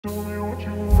grew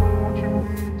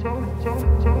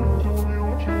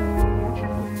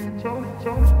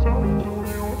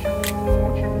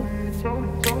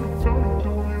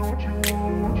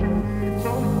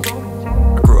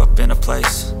up in a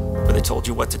place where they told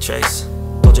you what to chase,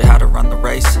 told you how to run the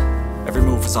race. Every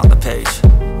move was on the page,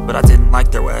 but I didn't like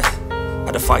their way.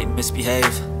 Had to fight and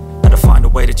misbehave, had to find a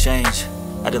way to change,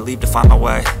 had to leave to find my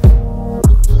way.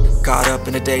 Caught up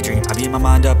in a daydream, I beat my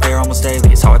mind up there almost daily.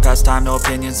 It's how I pass time, no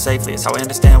opinions safely. It's how I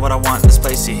understand what I want in this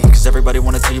place, see. Cause everybody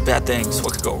wanna tell you bad things,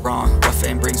 what could go wrong, what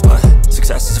fame brings. But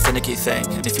success is a finicky thing,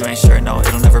 and if you ain't sure, no,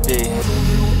 it'll never be.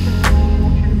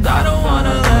 I don't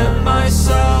wanna let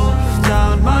myself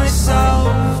down,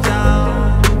 myself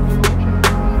down.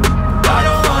 I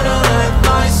don't wanna let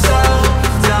myself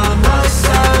down,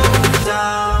 myself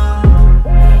down.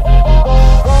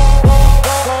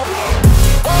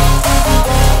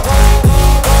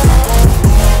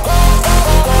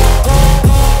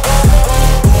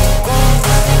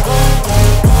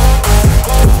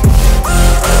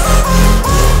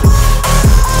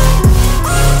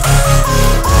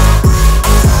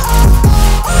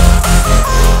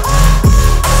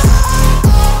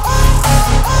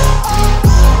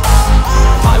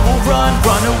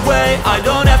 I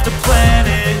don't have to plan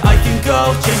it, I can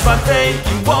go change my fate.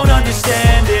 You won't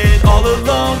understand it, all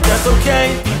alone, that's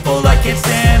okay. People, I can't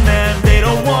stand them.